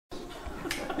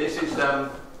This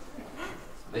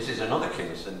is another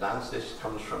Kynaston dance. This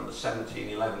comes from the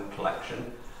 1711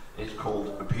 collection. It's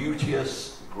called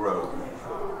Beautious Grove.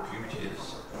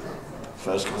 Beauteous.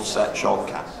 First couple set, short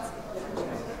cast.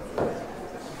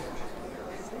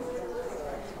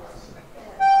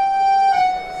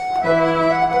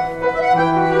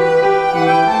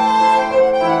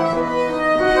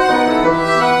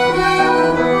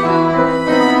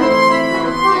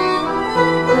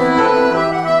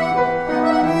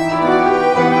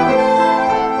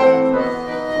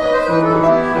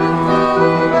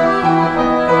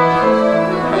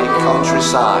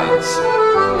 Sides.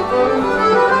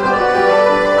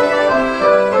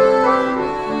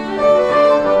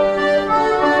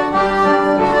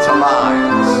 To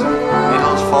lines.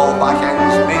 Middles fall back,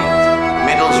 ends meet.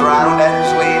 Middles round,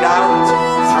 ends lead out.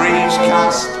 Threes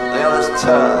cast, the others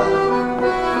turn.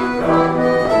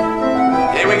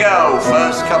 Here we go,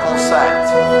 first couple set.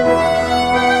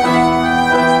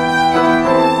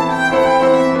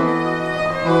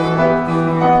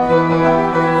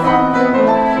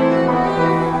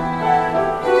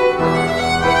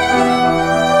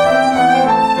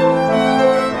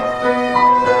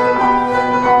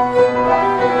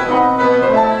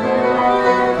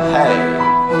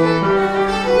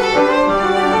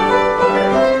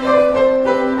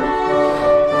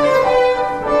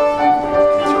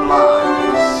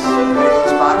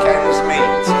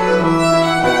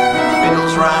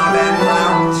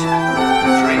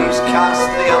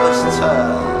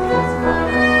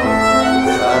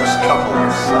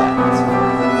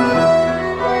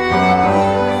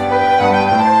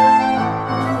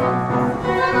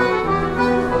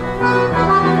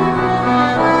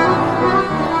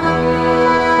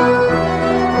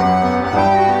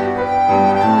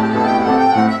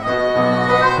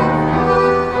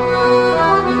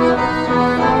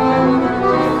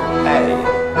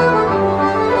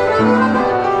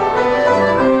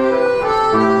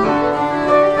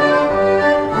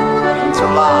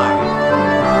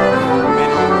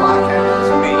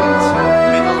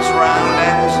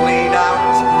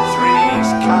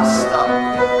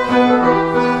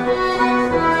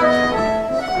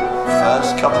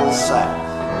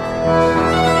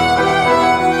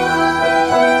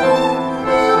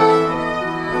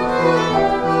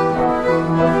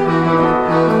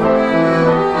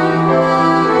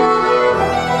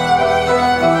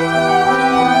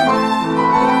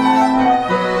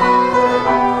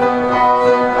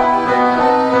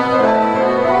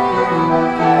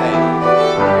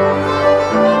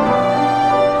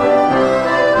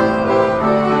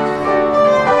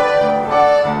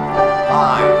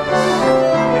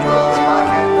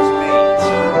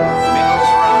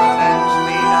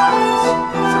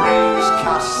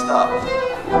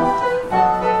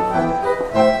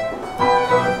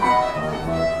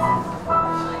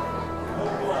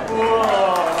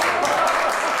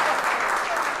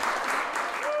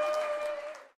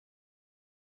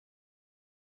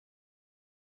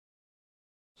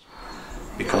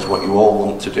 Because what you all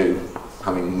want to do,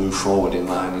 having moved forward in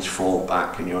line, is fall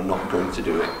back, and you're not going to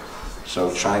do it.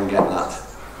 So try and get that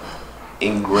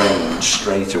ingrained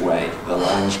straight away. The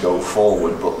lines go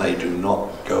forward, but they do not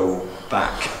go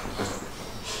back.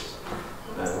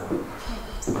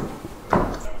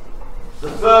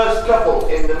 The first couple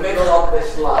in the middle of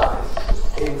this line,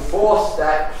 in 4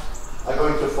 steps, are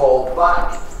going to fall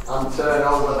back and turn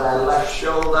over their left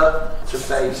shoulder to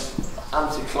face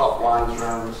anti-clockwise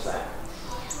round the set.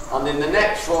 And in the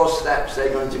next 4 steps,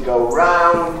 they're going to go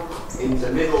round into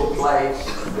middle place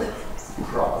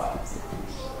proper.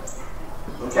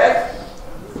 Okay?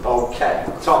 Okay.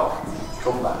 Tom,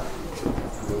 come back.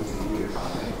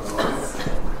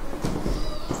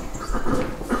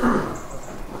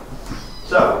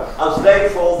 So, as they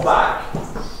fall back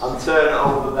and turn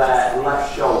over their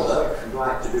left shoulder, if you'd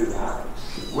like to do that,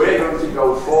 we're going to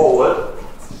go forward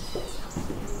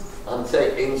and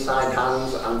take inside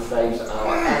hands and face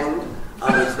our end.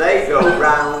 And as they go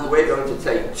round, we're going to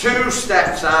take 2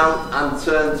 steps out and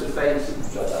turn to face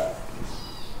each other.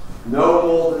 No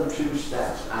more than 2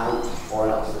 steps out, or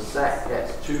else the set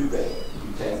gets too big.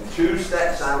 You take 2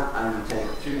 steps out and you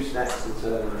take 2 steps to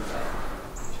turn and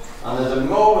face. And there's a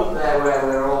moment there where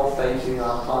we're all facing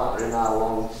our partner in our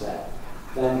long set.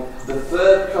 Then the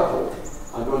third couple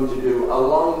are going to do a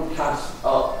long cast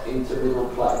up into middle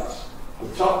place.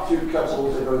 The top 2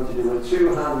 couples are going to do a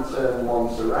 2-hand turn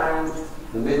once around,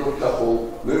 the middle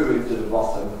couple moving to the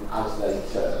bottom as they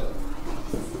turn.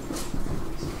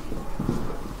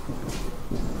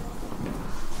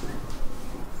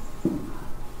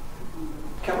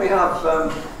 Can we have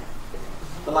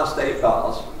the last 8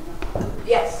 bars?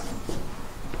 Yes.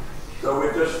 So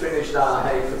we've just finished our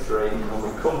hay for 3 and we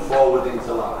come forward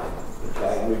into line.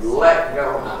 Okay, and we've let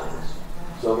go hands.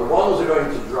 So the ones are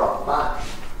going to drop back,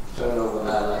 turn over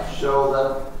their left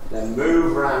shoulder, then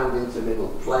move round into middle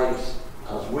place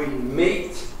as we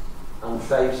meet and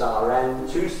face our end.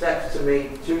 2 steps to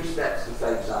meet, 2 steps to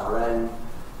face our end.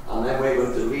 And then we're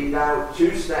going to lead out,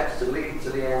 2 steps to lead to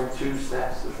the end, 2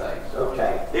 steps to face.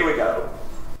 Okay, here we go.